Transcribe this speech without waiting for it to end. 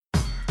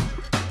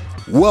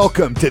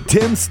Welcome to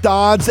Tim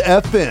Stodds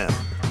FM,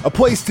 a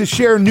place to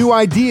share new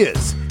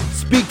ideas,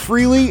 speak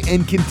freely,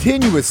 and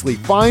continuously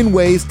find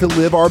ways to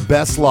live our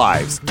best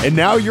lives. And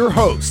now your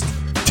host,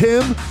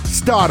 Tim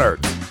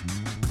Stoddard.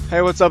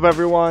 Hey, what's up,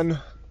 everyone?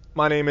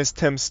 My name is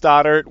Tim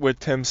Stoddard with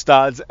Tim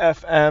Stodds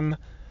FM.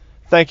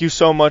 Thank you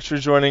so much for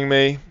joining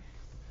me.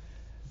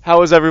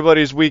 How was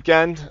everybody's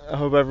weekend? I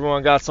hope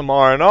everyone got some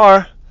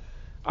R&R.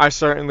 I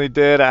certainly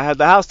did. I had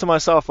the house to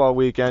myself all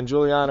weekend.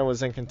 Juliana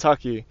was in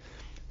Kentucky.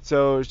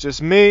 So it was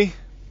just me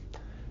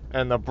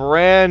and the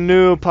brand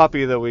new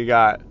puppy that we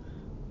got.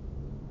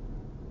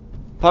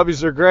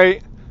 Puppies are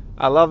great.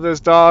 I love this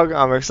dog.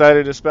 I'm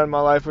excited to spend my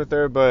life with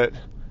her. But,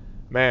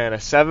 man, a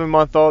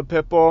 7-month-old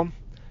pit bull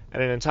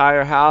and an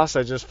entire house,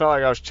 I just felt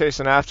like I was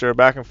chasing after her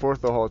back and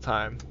forth the whole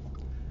time.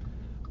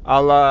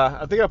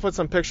 I think I put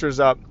some pictures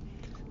up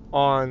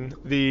on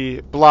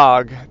the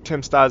blog,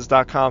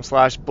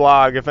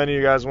 timstodds.com/blog. If any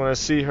of you guys want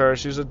to see her,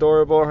 she's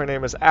adorable. Her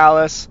name is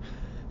Alice.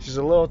 She's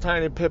a little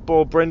tiny pit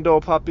bull brindle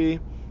puppy.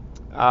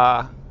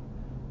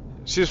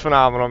 She's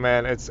phenomenal,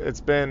 man. It's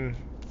been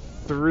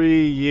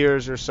 3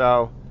 years or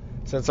so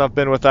since I've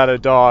been without a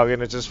dog,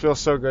 and it just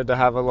feels so good to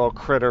have a little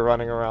critter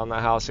running around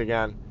the house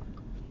again.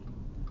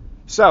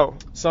 So,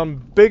 some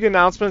big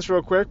announcements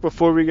real quick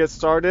before we get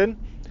started.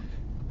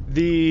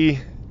 The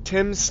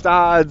Tim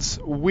Stodds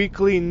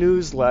weekly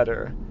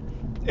newsletter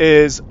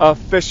is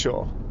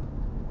official.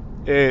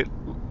 It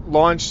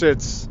launched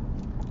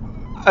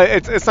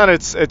it's not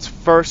its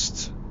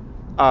first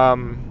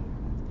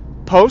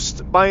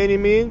post by any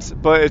means,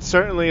 but it's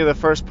certainly the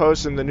first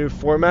post in the new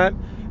format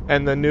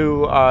and the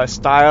new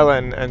style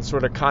and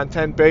sort of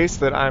content base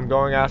that I'm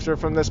going after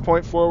from this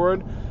point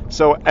forward.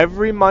 So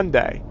every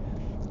Monday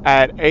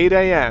at 8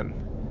 a.m.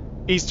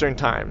 Eastern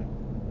Time,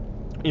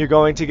 you're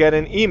going to get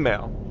an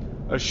email,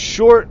 a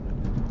short,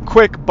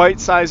 quick,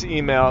 bite-sized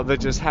email that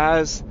just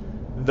has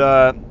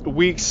the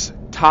week's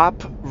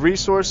top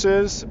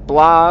resources,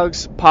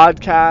 blogs,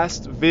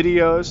 podcasts,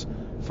 videos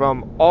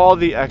from all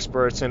the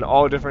experts in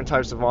all different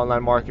types of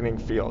online marketing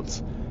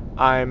fields.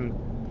 I'm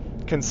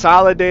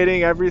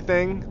consolidating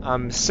everything,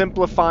 I'm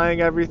simplifying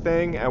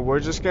everything, and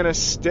we're just going to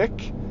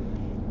stick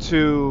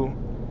to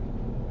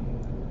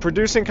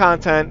producing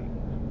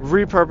content,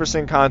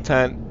 repurposing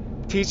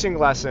content, teaching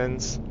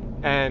lessons,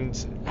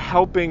 and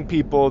helping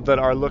people that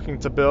are looking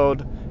to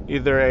build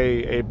either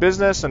a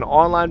business, an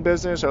online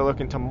business, or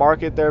looking to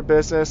market their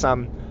business.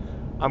 I'm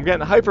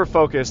getting hyper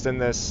focused in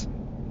this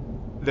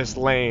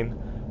lane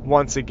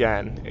once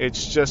again.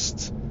 It's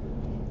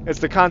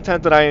the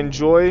content that I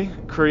enjoy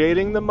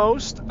creating the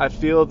most. I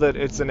feel that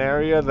it's an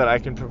area that I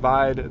can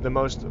provide the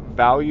most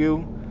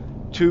value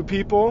to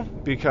people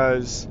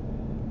because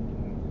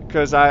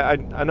I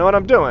know what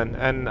I'm doing,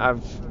 and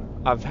I've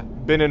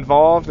been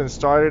involved and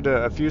started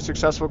a few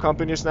successful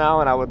companies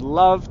now, and I would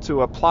love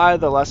to apply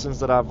the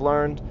lessons that I've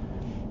learned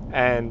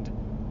and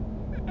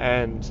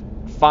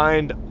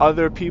find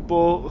other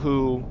people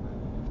who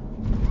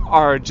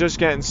are just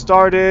getting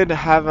started,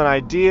 have an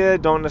idea,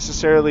 don't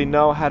necessarily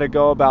know how to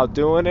go about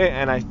doing it.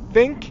 And I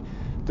think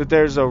that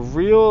there's a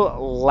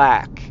real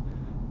lack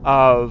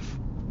of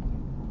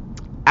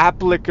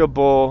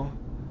applicable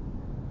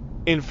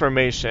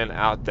information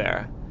out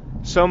there.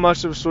 So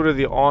much of sort of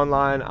the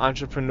online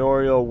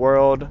entrepreneurial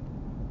world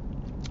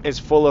is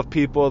full of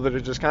people that are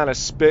just kind of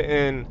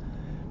spitting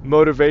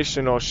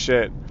motivational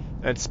shit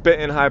and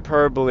spitting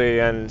hyperbole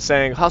and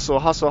saying, hustle,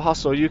 hustle,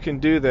 hustle, you can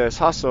do this,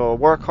 hustle,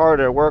 work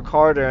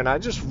harder, and I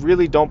just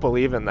really don't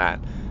believe in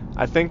that.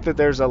 I think that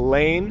there's a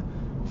lane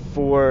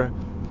for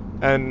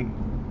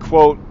an,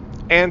 quote,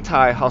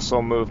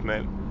 anti-hustle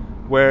movement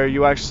where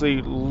you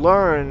actually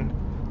learn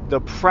the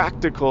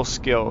practical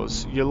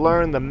skills, you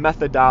learn the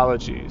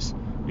methodologies,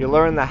 you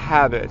learn the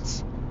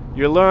habits,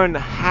 you learn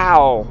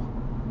how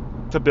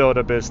to build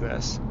a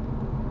business.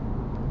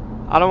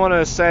 I don't want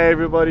to say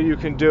everybody you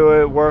can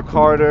do it, work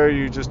harder,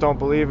 you just don't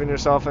believe in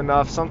yourself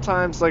enough.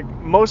 Sometimes, like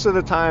most of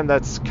the time,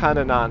 that's kind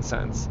of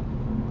nonsense.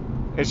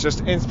 It's just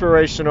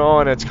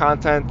inspirational and it's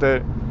content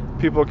that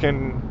people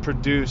can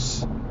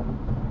produce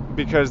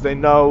because they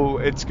know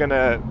it's going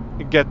to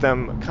get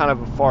them kind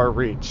of a far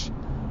reach.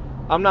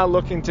 I'm not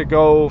looking to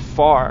go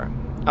far.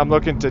 I'm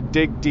looking to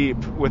dig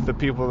deep with the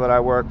people that I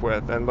work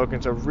with and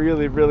looking to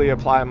really, really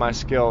apply my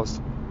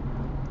skills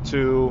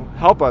to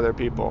help other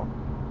people.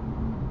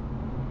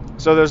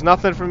 So there's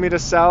nothing for me to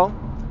sell.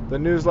 The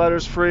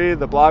newsletter's free,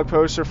 the blog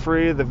posts are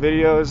free, the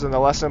videos and the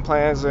lesson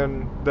plans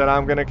that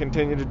I'm going to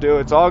continue to do,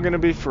 it's all going to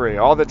be free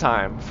all the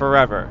time,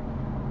 forever.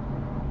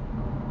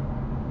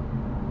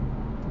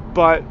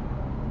 But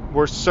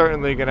we're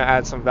certainly going to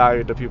add some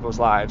value to people's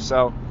lives.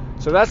 So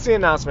that's the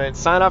announcement.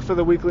 Sign up for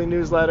the weekly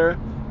newsletter,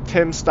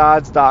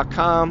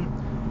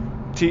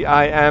 timstodds.com,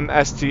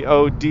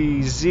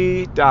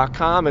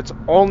 timstodz.com. It's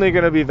only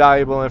going to be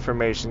valuable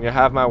information. You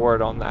have my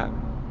word on that.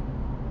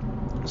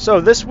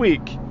 So this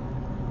week,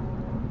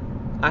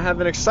 I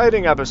have an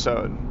exciting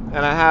episode, and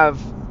I have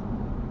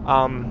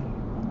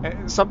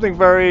something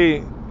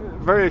very,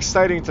 very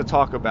exciting to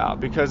talk about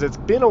because it's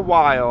been a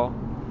while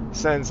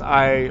since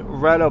I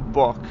read a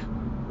book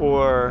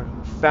or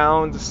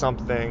found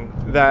something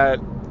that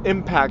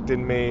impacted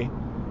me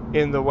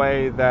in the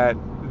way that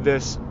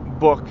this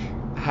book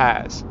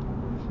has.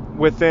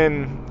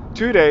 Within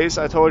 2 days,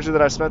 I told you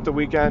that I spent the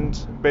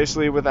weekend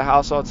basically with the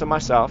house all to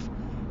myself,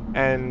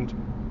 and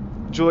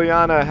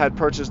Juliana had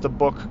purchased a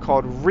book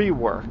called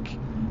Rework.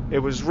 It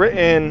was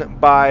written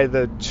by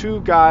the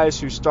two guys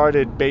who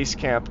started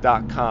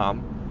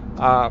Basecamp.com.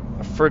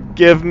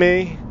 Forgive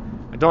me,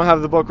 I don't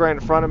have the book right in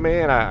front of me,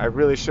 and I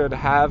really should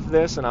have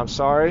this, and I'm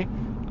sorry,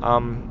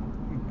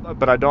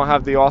 but I don't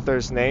have the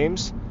authors'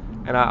 names,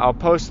 and I'll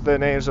post the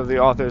names of the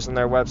authors and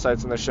their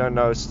websites in the show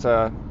notes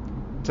to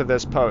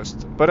this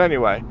post. But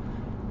anyway,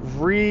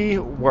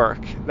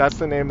 Rework, that's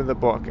the name of the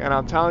book, and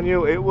I'm telling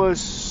you, it was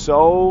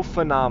so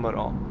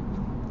phenomenal.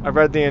 I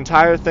read the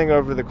entire thing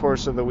over the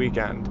course of the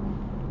weekend.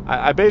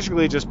 I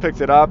basically just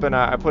picked it up and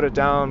I put it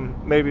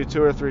down maybe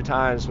 2 or 3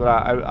 times, but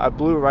I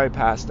blew right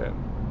past it.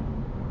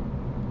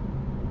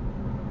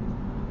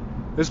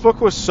 This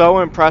book was so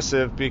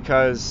impressive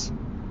because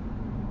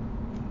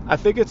I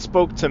think it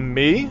spoke to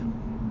me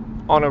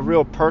on a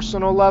real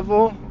personal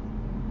level,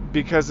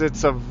 because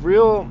it's a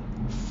real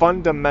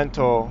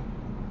fundamental,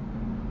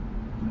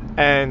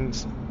 and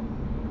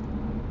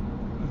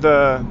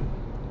the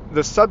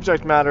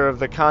subject matter of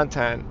the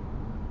content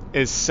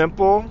is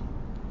simple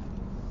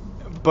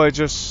but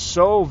just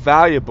so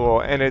valuable,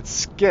 and it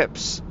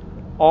skips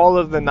all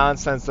of the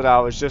nonsense that I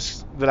was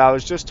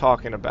just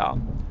talking about.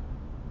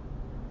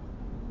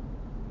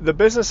 The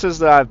businesses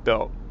that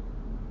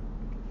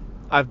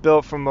I've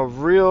built from a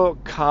real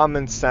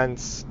common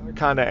sense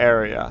kind of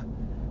area.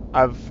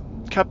 I've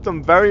kept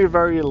them very,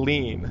 very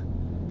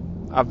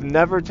lean. I've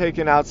never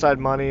taken outside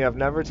money. I've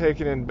never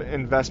taken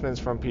investments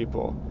from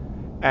people.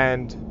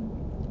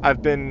 And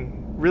I've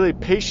been really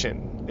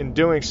patient in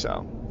doing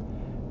so.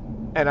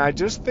 And I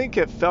just think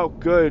it felt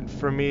good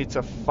for me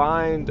to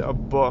find a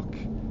book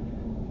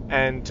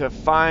and to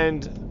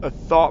find a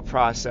thought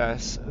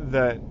process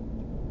that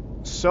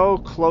so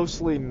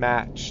closely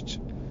matched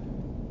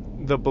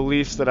the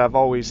beliefs that I've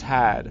always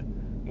had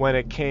when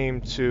it came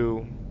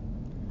to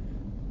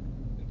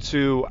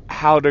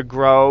how to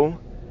grow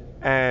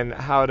and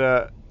how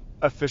to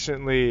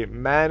efficiently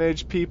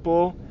manage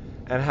people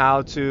and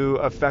how to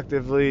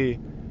effectively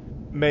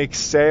make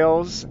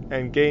sales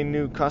and gain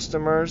new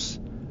customers.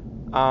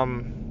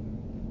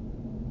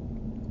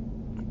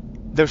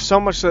 There's so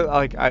much that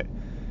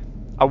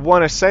I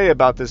want to say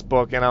about this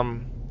book,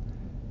 and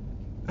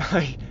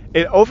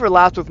it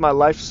overlapped with my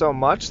life so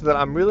much that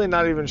I'm really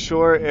not even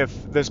sure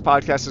if this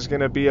podcast is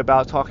going to be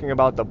about talking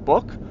about the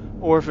book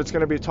or if it's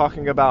going to be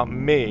talking about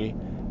me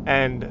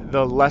and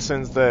the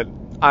lessons that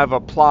I've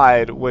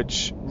applied,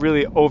 which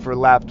really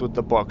overlapped with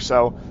the book.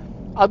 So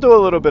I'll do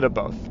a little bit of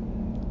both.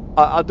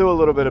 I'll do a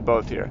little bit of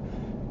both here.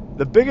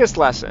 The biggest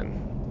lesson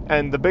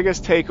and the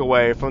biggest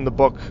takeaway from the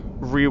book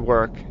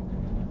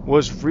Rework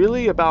was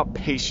really about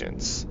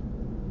patience.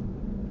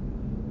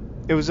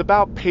 It was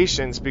about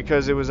patience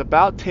because it was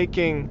about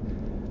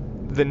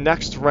taking the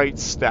next right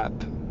step.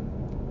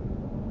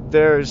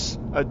 There's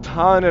a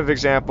ton of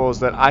examples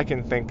that I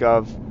can think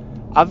of.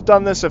 I've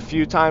done this a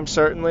few times,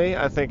 certainly.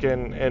 I think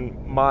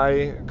in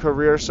my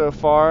career so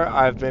far,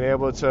 I've been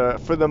able to,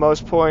 for the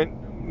most part,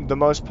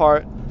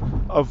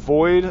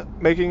 avoid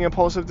making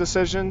impulsive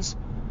decisions.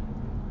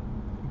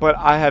 But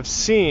I have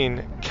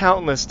seen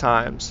countless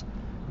times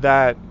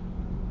that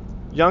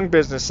young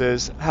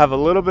businesses have a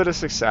little bit of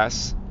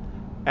success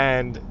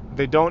and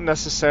they don't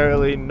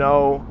necessarily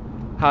know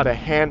how to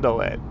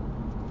handle it.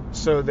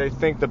 So they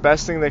think the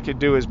best thing they could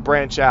do is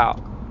branch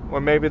out,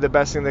 or maybe the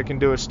best thing they can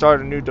do is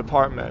start a new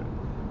department,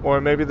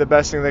 or maybe the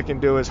best thing they can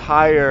do is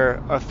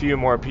hire a few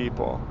more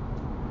people.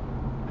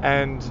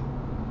 And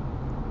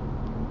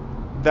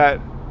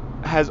that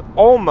has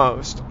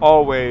almost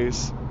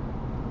always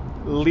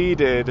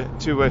led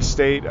to a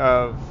state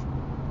of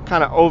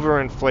kind of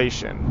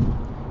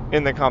overinflation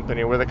in the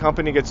company, where the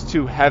company gets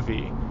too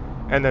heavy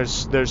and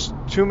there's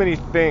too many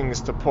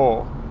things to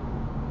pull,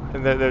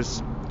 and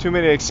there's too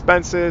many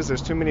expenses,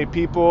 there's too many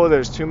people,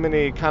 there's too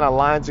many kind of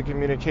lines of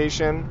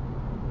communication.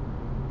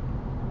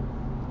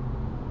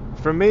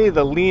 For me,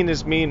 the lean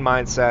is mean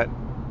mindset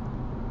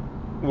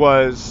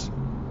was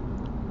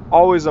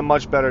always a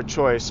much better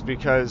choice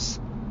because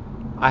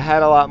I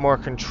had a lot more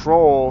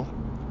control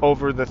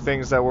over the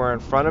things that were in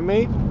front of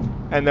me,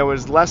 and there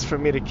was less for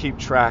me to keep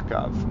track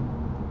of.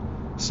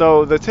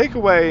 So the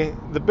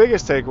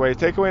biggest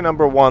takeaway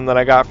number one that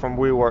I got from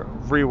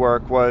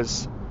Rework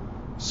was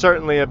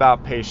certainly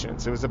about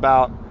patience. It was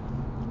about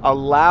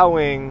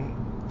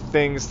allowing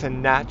things to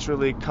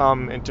naturally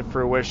come into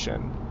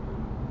fruition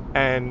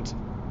and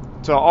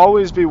to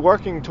always be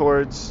working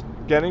towards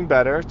getting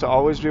better, to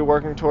always be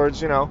working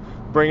towards,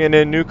 bringing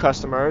in new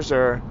customers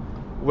or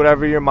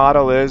whatever your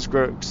model is,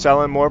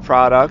 selling more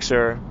products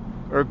or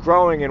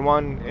growing in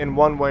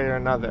one way or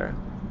another.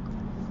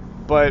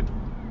 But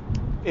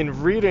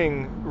in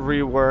reading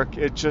Rework,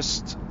 it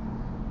just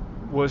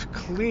was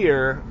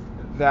clear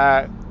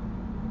that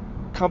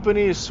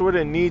companies sort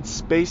of need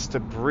space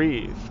to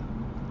breathe.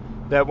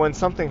 that when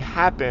something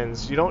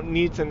happens, you don't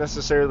need to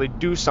necessarily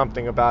do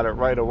something about it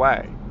right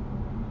away.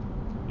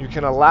 You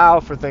can allow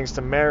for things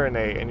to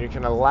marinate, and you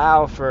can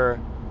allow for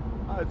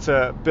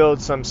to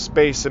build some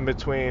space in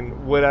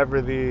between whatever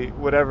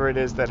it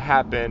is that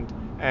happened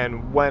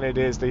and when it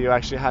is that you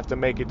actually have to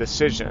make a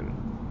decision.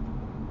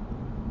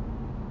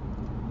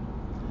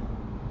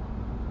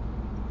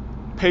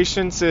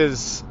 Patience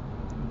is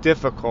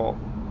difficult.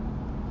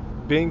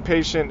 Being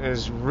patient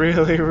is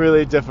really,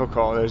 really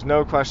difficult. There's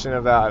no question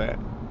about it.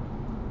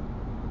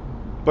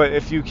 But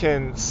if you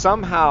can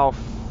somehow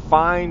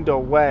find a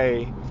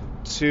way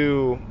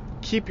to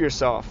keep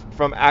yourself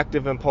from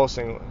acting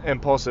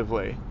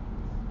impulsively,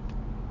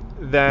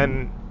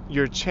 then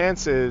your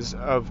chances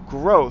of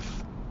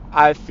growth,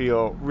 I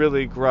feel,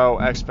 really grow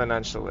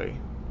exponentially.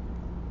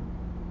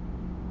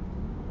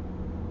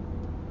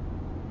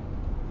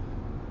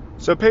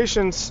 So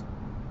patience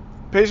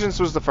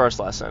was the first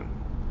lesson,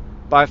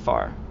 by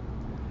far.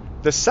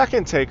 The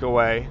second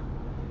takeaway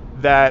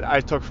that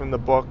I took from the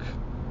book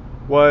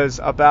was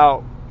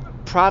about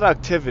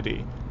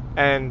productivity,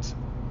 and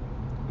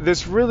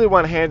this really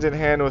went hand in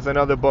hand with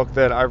another book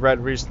that I read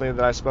recently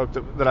that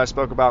I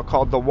spoke about,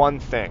 called The One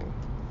Thing.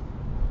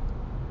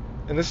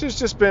 And this has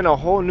just been a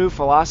whole new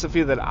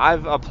philosophy that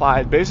I've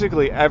applied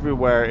basically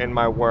everywhere in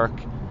my work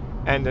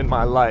and in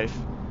my life,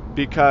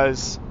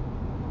 because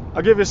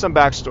I'll give you some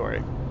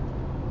backstory.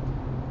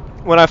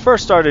 When I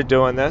first started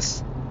doing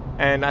this,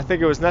 and I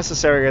think it was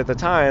necessary at the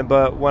time,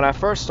 but when I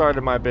first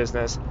started my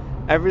business,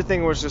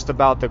 everything was just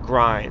about the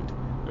grind.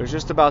 It was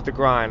just about the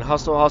grind.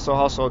 Hustle, hustle,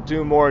 hustle.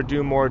 Do more,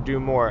 do more, do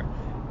more.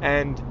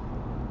 And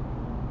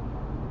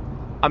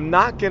I'm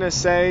not going to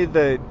say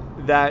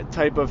that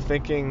type of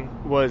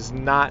thinking was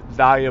not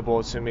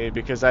valuable to me,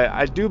 because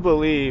I do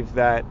believe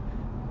that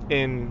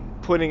in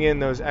putting in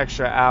those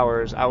extra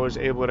hours, I was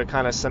able to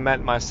kind of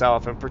cement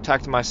myself and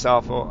protect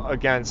myself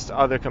against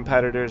other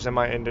competitors in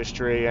my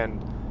industry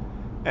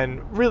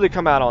and really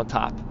come out on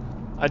top.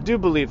 I do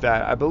believe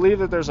that. I believe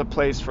that there's a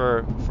place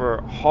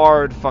for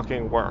hard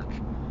fucking work,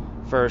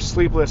 for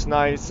sleepless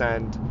nights,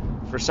 and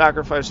for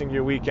sacrificing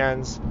your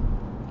weekends.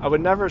 I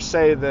would never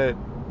say that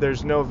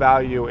there's no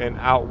value in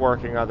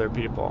outworking other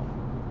people.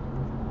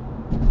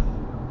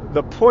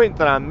 The point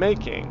that I'm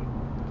making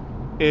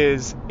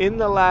is, in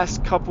the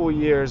last couple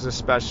years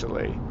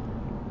especially,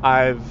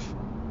 I've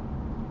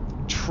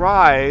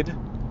tried,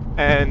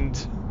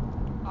 and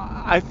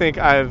I think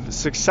I've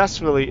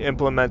successfully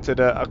implemented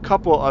a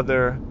couple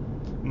other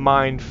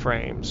mind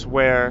frames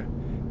where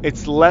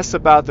it's less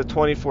about the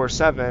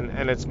 24/7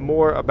 and it's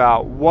more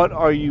about what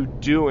are you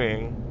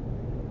doing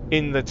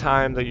in the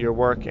time that you're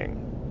working.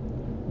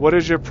 What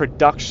is your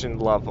production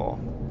level?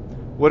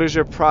 What is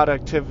your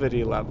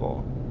productivity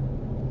level?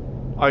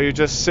 Are you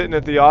just sitting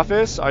at the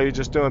office? Are you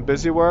just doing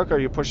busy work? Are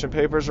you pushing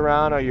papers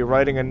around? Are you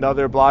writing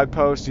another blog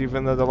post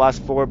even though the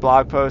last 4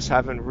 blog posts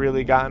haven't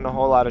really gotten a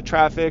whole lot of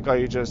traffic? Are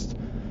you just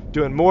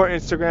doing more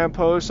Instagram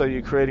posts? Are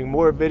you creating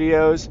more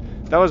videos?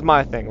 That was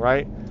my thing,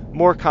 right?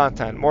 More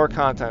content, more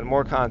content,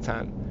 more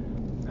content.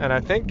 And I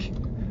think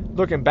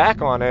looking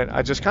back on it,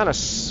 I just kind of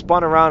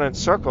spun around in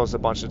circles a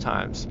bunch of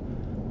times,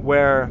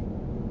 where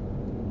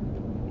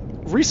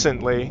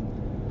recently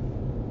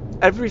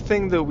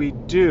everything that we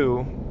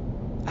do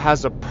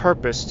has a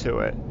purpose to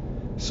it.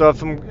 So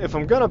if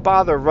I'm going to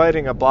bother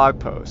writing a blog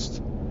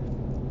post,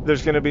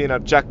 there's going to be an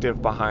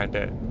objective behind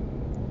it.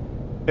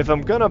 If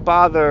I'm going to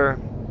bother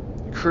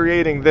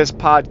creating this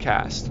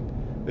podcast,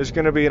 there's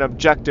going to be an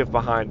objective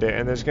behind it,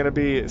 and there's going to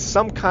be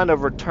some kind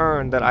of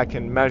return that I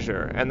can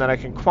measure, and that I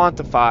can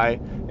quantify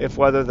if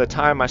whether the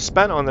time I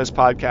spent on this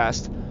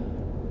podcast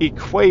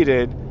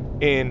equated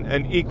in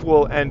an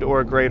equal and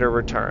or greater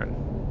return.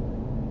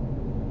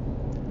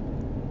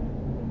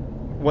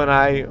 When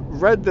I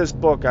read this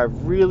book, I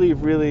really,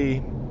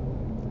 really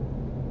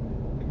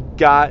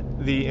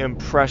got the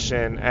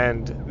impression,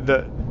 and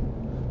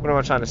what am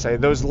I trying to say?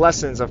 Those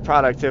lessons of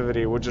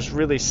productivity were just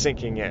really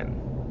sinking in.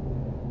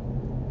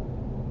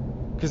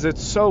 Because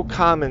it's so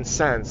common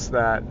sense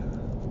that,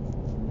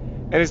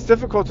 and it's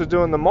difficult to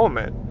do in the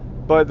moment,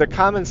 but the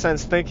common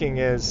sense thinking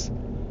is,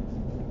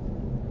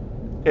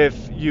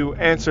 if you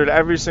answered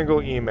every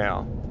single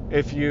email,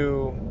 if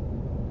you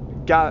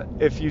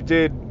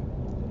did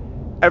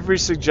every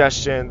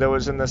suggestion that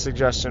was in the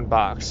suggestion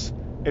box,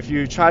 if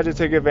you tried to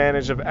take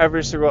advantage of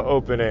every single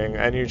opening,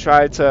 and you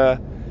tried to,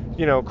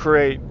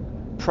 create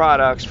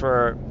products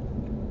for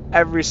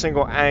every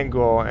single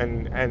angle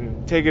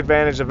and take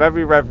advantage of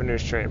every revenue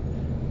stream,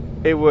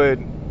 it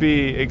would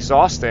be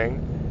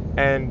exhausting,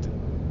 and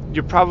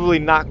you're probably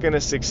not going to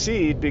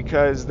succeed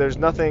because there's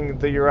nothing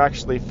that you're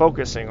actually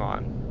focusing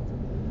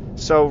on.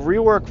 So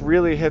rework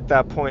really hit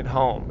that point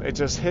home. It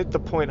just hit the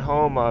point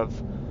home of,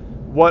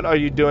 what are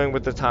you doing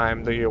with the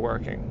time that you're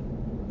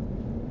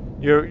working?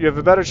 You have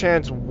a better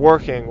chance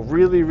working,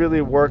 really,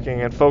 really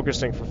working and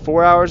focusing for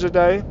 4 hours a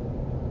day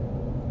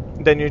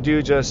than you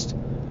do just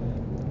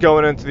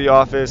going into the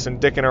office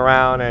and dicking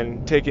around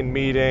and taking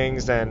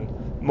meetings and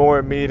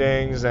more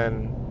meetings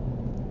and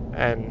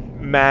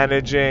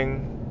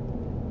managing.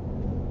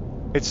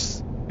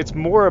 It's It's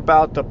more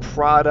about the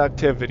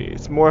productivity.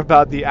 It's more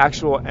about the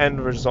actual end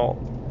result.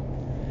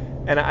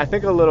 And I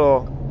think a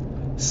little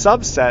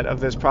subset of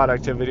this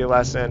productivity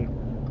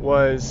lesson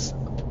was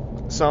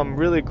some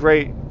really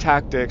great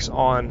tactics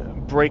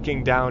on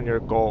breaking down your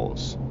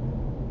goals,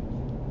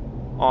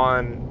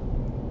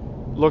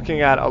 on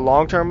looking at a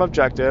long-term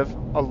objective,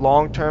 a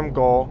long-term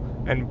goal,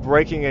 and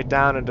breaking it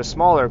down into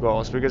smaller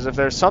goals. Because if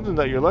there's something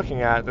that you're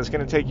looking at that's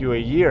going to take you a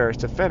year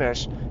to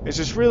finish, it's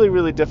just really,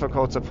 really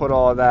difficult to put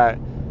all of that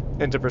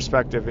into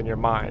perspective in your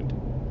mind.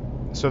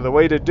 So the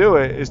way to do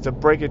it is to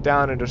break it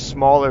down into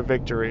smaller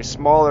victories,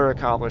 smaller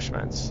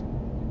accomplishments,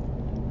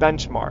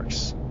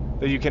 benchmarks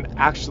that you can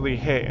actually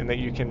hit and that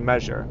you can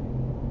measure.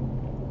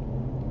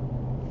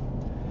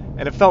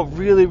 And it felt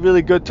really,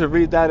 really good to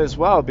read that as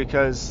well,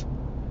 because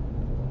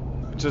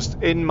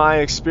just in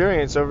my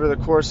experience over the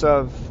course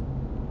of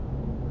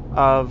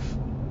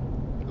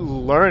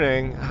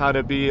learning how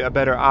to be a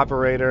better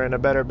operator and a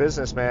better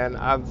businessman,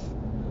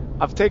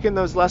 I've taken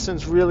those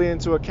lessons really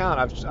into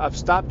account. I've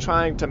stopped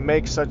trying to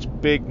make such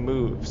big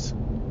moves.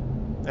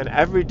 And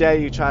every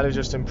day you try to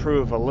just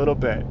improve a little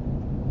bit.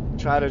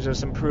 Try to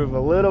just improve a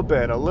little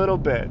bit.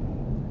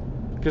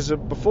 Because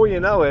before you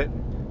know it,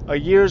 a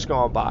year's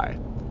gone by.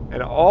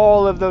 And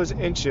all of those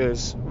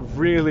inches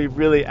really,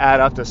 really add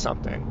up to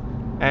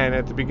something. And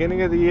at the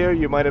beginning of the year,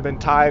 you might have been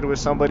tied with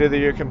somebody that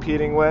you're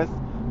competing with,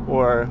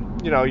 or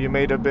you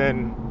might have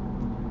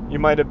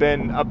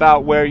been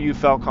about where you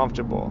felt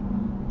comfortable.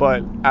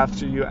 But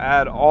after you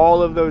add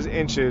all of those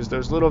inches,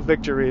 those little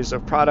victories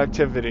of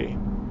productivity,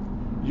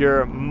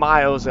 you're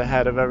miles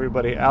ahead of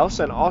everybody else,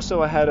 and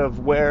also ahead of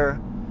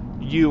where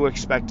you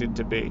expected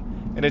to be.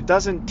 And it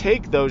doesn't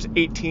take those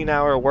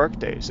 18-hour work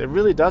days. It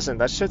really doesn't.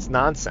 That shit's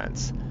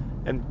nonsense.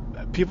 And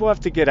people have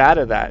to get out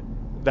of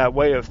that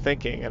way of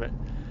thinking.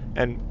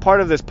 And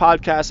part of this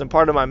podcast and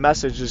part of my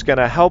message is going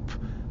to help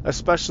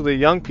especially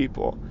young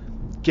people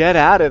get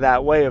out of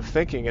that way of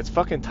thinking. It's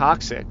fucking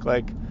toxic.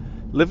 Like,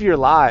 live your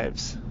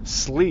lives,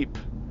 sleep,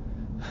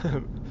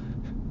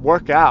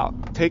 work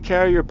out, take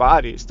care of your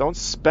bodies. Don't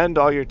spend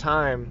all your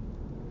time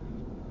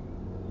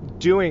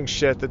doing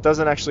shit that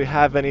doesn't actually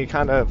have any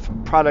kind of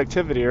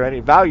productivity or any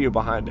value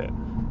behind it.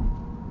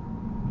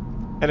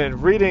 And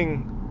in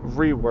reading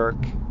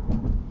Rework,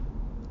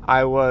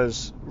 I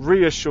was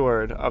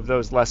reassured of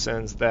those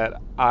lessons that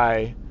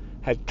I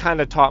had kind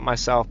of taught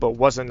myself but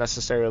wasn't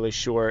necessarily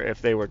sure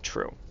if they were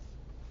true.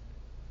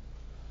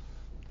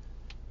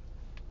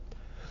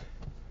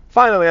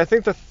 Finally, I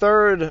think the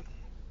third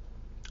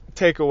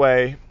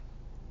takeaway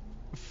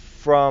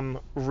from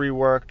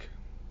Rework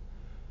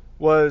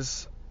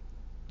was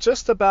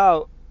just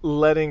about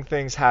letting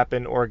things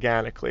happen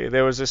organically.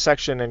 There was a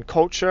section in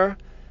culture,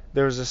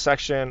 there was a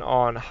section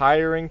on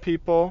hiring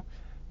people,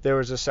 there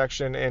was a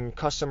section in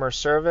customer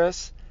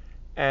service,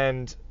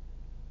 and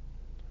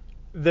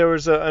there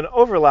was an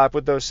overlap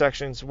with those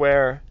sections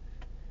where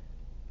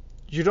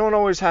you don't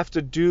always have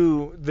to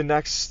do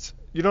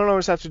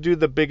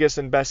the biggest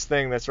and best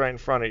thing that's right in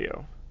front of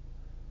you.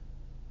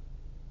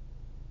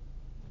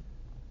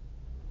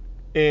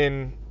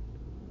 In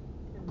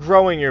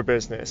growing your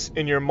business,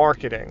 in your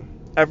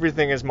marketing,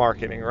 everything is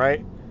marketing,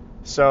 right?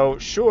 So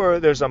sure,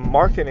 there's a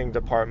marketing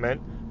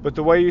department, but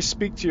the way you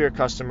speak to your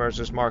customers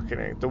is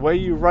marketing. The way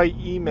you write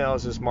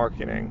emails is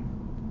marketing.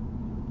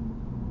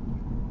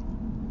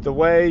 The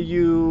way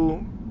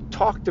you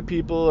talk to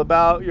people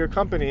about your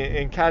company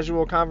in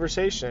casual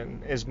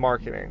conversation is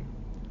marketing.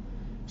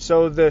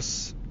 So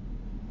this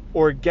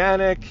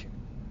organic,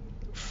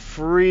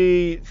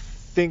 free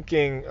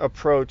thinking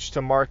approach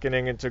to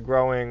marketing and to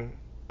growing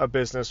a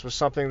business was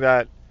something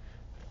that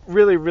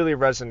really, really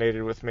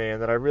resonated with me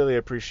and that I really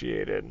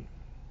appreciated.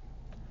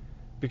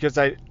 Because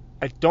I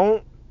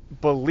don't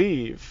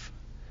believe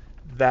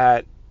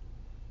that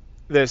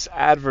this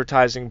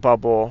advertising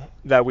bubble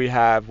that we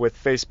have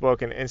with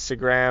Facebook and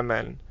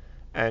Instagram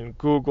and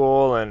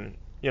Google and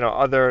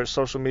other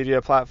social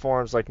media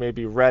platforms like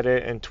maybe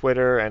Reddit and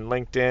Twitter and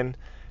LinkedIn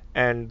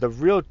and the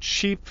real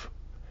cheap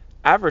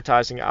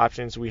advertising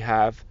options we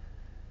have,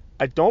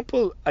 I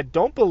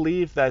don't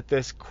believe that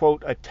this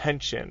quote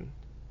attention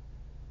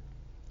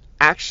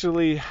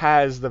actually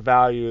has the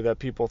value that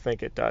people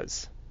think it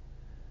does.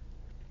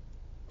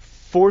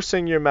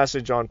 Forcing your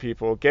message on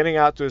people, getting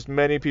out to as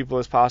many people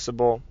as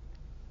possible,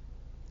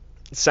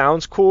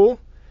 sounds cool.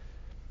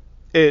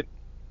 It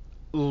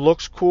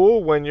looks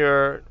cool when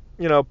you're,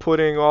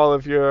 putting all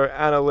of your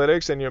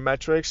analytics and your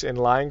metrics in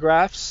line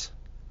graphs.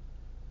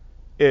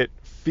 It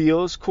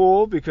feels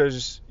cool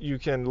because you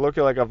can look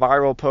at like a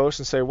viral post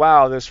and say,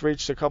 wow, this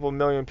reached a couple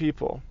million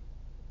people.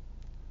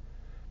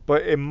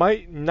 But it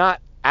might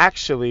not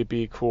actually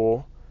be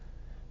cool,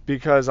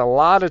 because a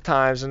lot of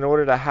times in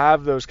order to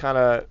have those kind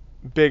of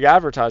big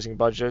advertising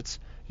budgets,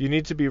 you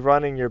need to be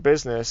running your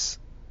business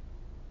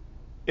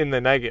in the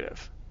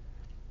negative.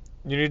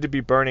 You need to be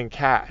burning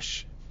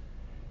cash.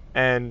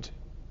 And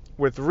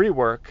with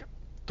Rework,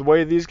 the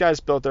way these guys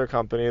built their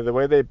company, the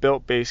way they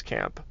built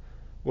Basecamp,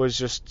 was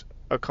just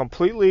a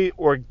completely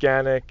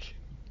organic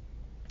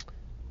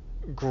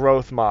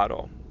growth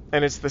model.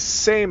 And it's the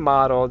same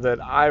model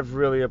that I've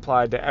really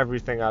applied to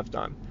everything I've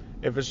done.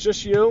 If it's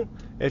just you,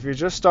 if you're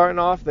just starting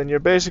off, then you're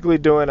basically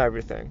doing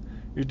everything.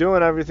 You're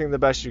doing everything the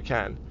best you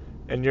can.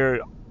 And you're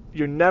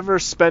never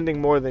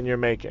spending more than you're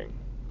making.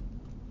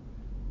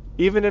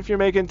 Even if you're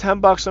making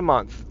 $10 a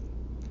month,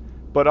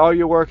 but all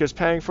your work is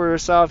paying for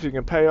yourself, you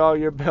can pay all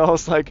your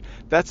bills, like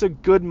that's a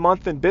good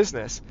month in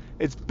business.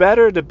 It's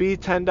better to be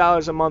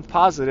 $10 a month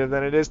positive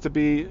than it is to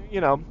be,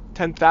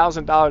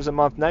 $10,000 a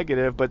month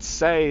negative, but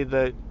say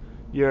that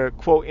you're,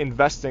 quote,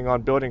 investing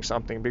on building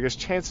something, because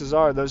chances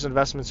are those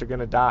investments are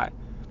going to die.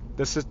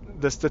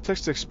 The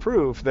statistics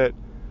prove that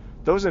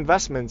those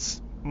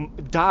investments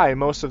die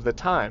most of the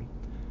time.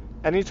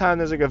 Anytime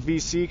there's like a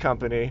VC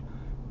company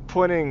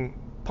pumping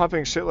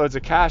shitloads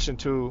of cash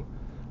into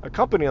a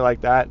company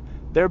like that,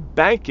 they're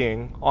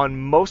banking on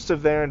most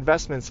of their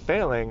investments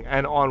failing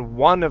and on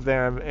one of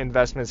their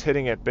investments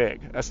hitting it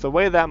big. That's the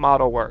way that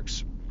model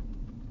works.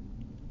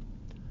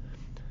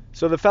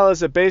 So the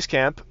fellas at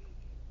Basecamp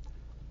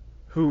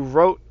who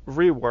wrote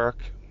Rework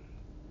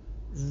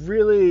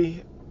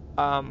really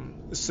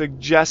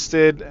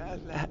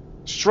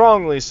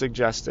strongly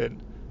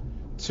suggested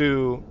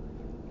to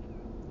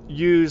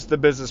use the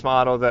business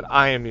model that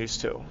I am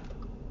used to,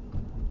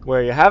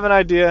 where you have an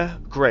idea,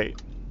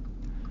 great.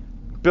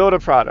 Build a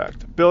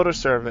product, build a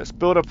service,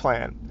 build a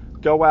plan,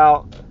 go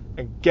out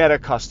and get a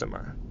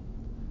customer.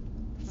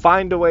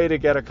 Find a way to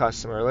get a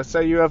customer. Let's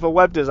say you have a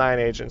web design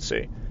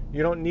agency.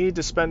 You don't need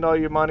to spend all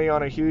your money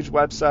on a huge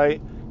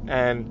website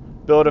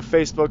and build a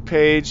Facebook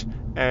page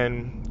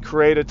and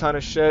create a ton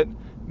of shit.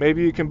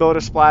 Maybe you can build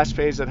a splash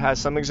page that has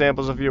some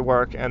examples of your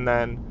work, and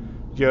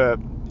then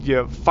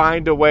you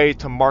find a way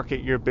to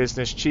market your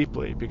business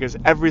cheaply, because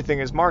everything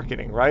is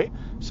marketing, right?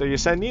 So you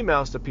send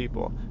emails to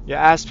people, you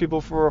ask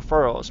people for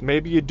referrals,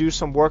 maybe you do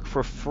some work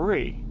for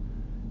free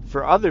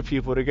for other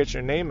people to get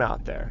your name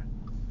out there.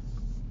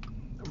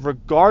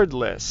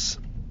 Regardless,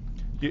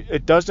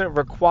 it doesn't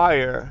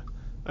require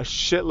a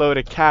shitload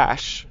of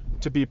cash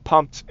to be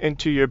pumped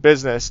into your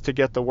business to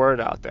get the word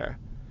out there.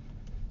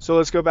 So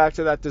let's go back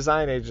to that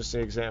design agency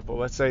example.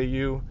 Let's say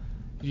you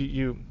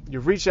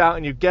reach out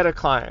and you get a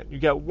client. You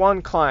get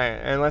one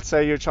client, and let's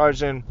say you're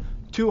charging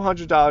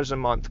 $200 a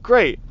month.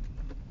 Great.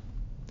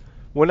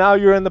 Well, now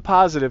you're in the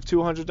positive,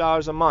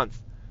 $200 a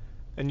month.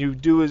 And you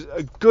do as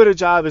good a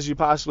job as you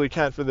possibly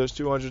can for those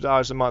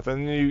 $200 a month.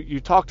 And you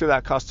talk to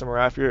that customer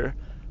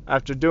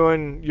after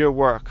doing your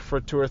work for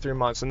 2 or 3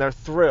 months, and they're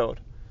thrilled.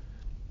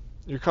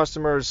 Your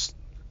customer's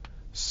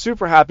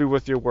super happy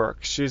with your work.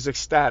 She's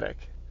ecstatic.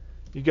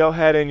 You go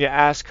ahead and you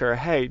ask her,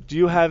 hey, do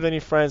you have any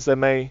friends that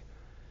may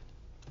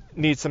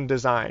need some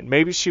design?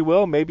 Maybe she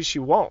will, maybe she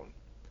won't.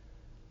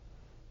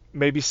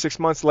 Maybe 6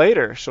 months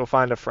later, she'll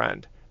find a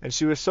friend. And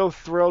she was so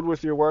thrilled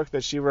with your work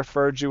that she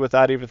referred you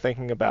without even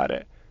thinking about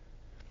it.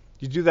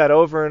 You do that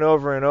over and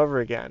over and over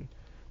again.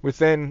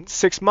 Within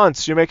 6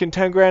 months, you're making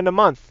 10 grand a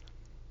month.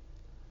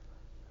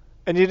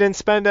 And you didn't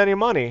spend any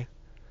money.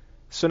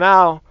 So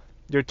now,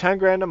 you're 10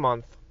 grand a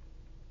month.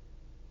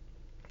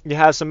 You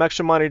have some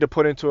extra money to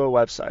put into a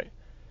website.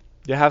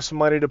 You have some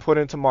money to put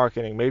into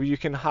marketing. Maybe you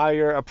can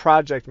hire a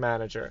project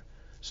manager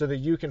so that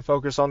you can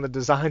focus on the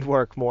design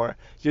work more.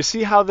 Do you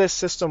see how this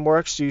system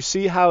works? Do you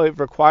see how it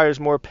requires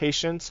more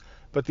patience,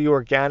 but the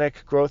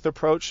organic growth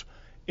approach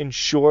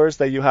ensures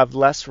that you have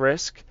less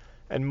risk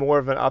and more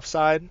of an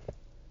upside?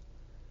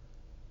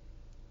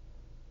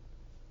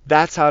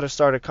 That's how to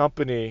start a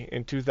company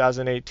in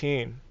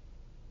 2018.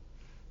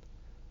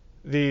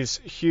 These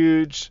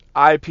huge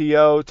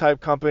IPO type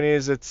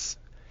companies, it's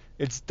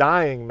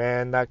dying,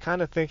 man. That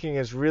kind of thinking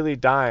is really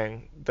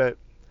dying. That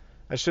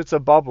shit's a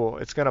bubble.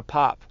 It's going to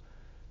pop.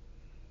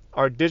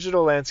 Our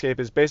digital landscape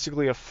is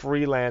basically a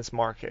freelance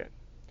market.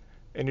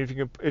 And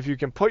if you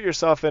can put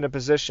yourself in a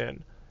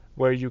position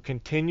where you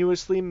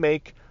continuously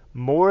make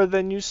more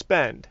than you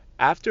spend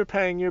after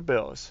paying your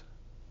bills,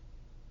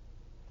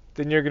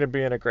 then you're going to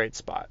be in a great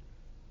spot.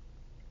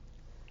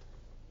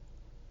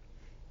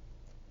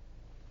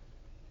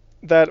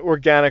 That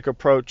organic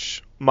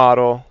approach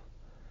model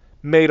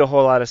made a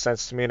whole lot of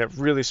sense to me, and it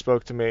really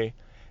spoke to me.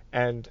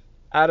 And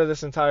out of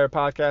this entire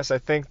podcast, I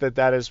think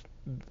that is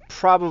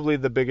probably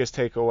the biggest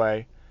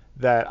takeaway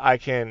that I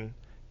can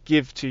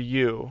give to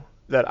you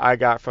that I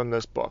got from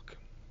this book.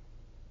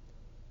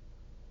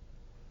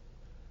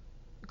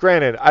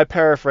 Granted, I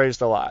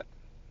paraphrased a lot.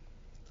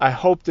 I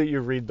hope that you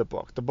read the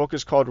book. The book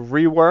is called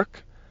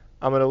Rework.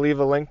 I'm going to leave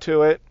a link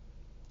to it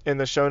in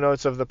the show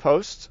notes of the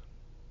post.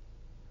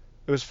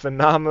 It was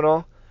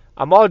phenomenal.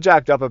 I'm all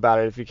jacked up about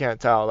it, if you can't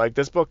tell. Like,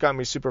 this book got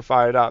me super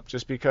fired up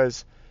just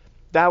because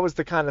that was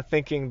the kind of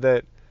thinking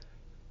that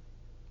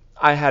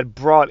I had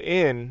brought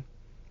in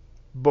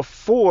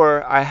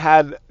before I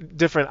had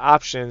different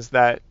options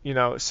that,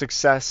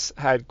 success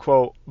had,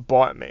 quote,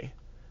 bought me.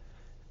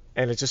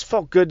 And it just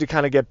felt good to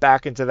kind of get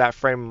back into that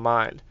frame of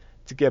mind,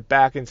 to get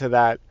back into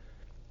that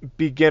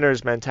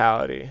beginner's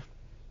mentality.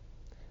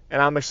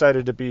 And I'm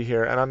excited to be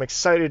here, and I'm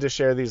excited to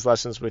share these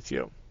lessons with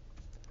you.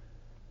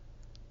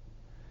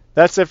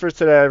 That's it for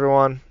today,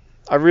 everyone.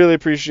 I really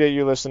appreciate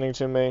you listening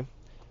to me.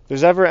 If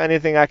there's ever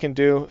anything I can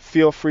do,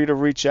 feel free to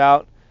reach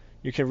out.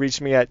 You can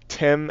reach me at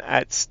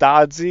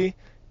tim@stodzy,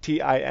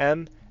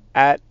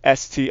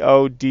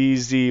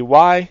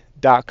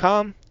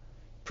 tim@stodzy.com.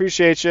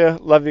 Appreciate you.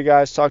 Love you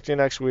guys. Talk to you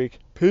next week.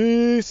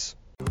 Peace.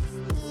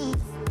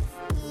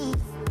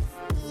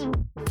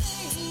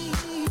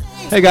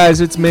 Hey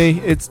guys, it's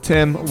me. It's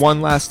Tim.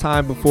 One last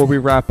time before we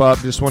wrap up,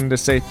 just wanted to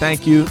say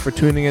thank you for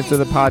tuning into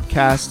the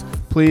podcast.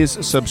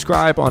 Please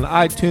subscribe on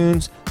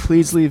iTunes.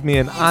 Please leave me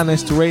an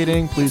honest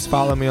rating. Please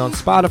follow me on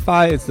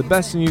Spotify. It's the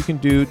best thing you can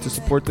do to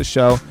support the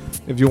show.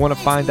 If you want to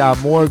find out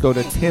more, go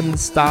to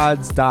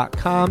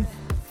timstods.com.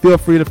 Feel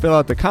free to fill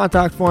out the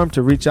contact form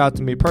to reach out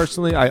to me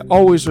personally. I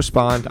always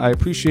respond. I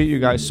appreciate you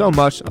guys so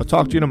much. I'll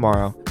talk to you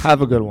tomorrow.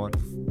 Have a good one.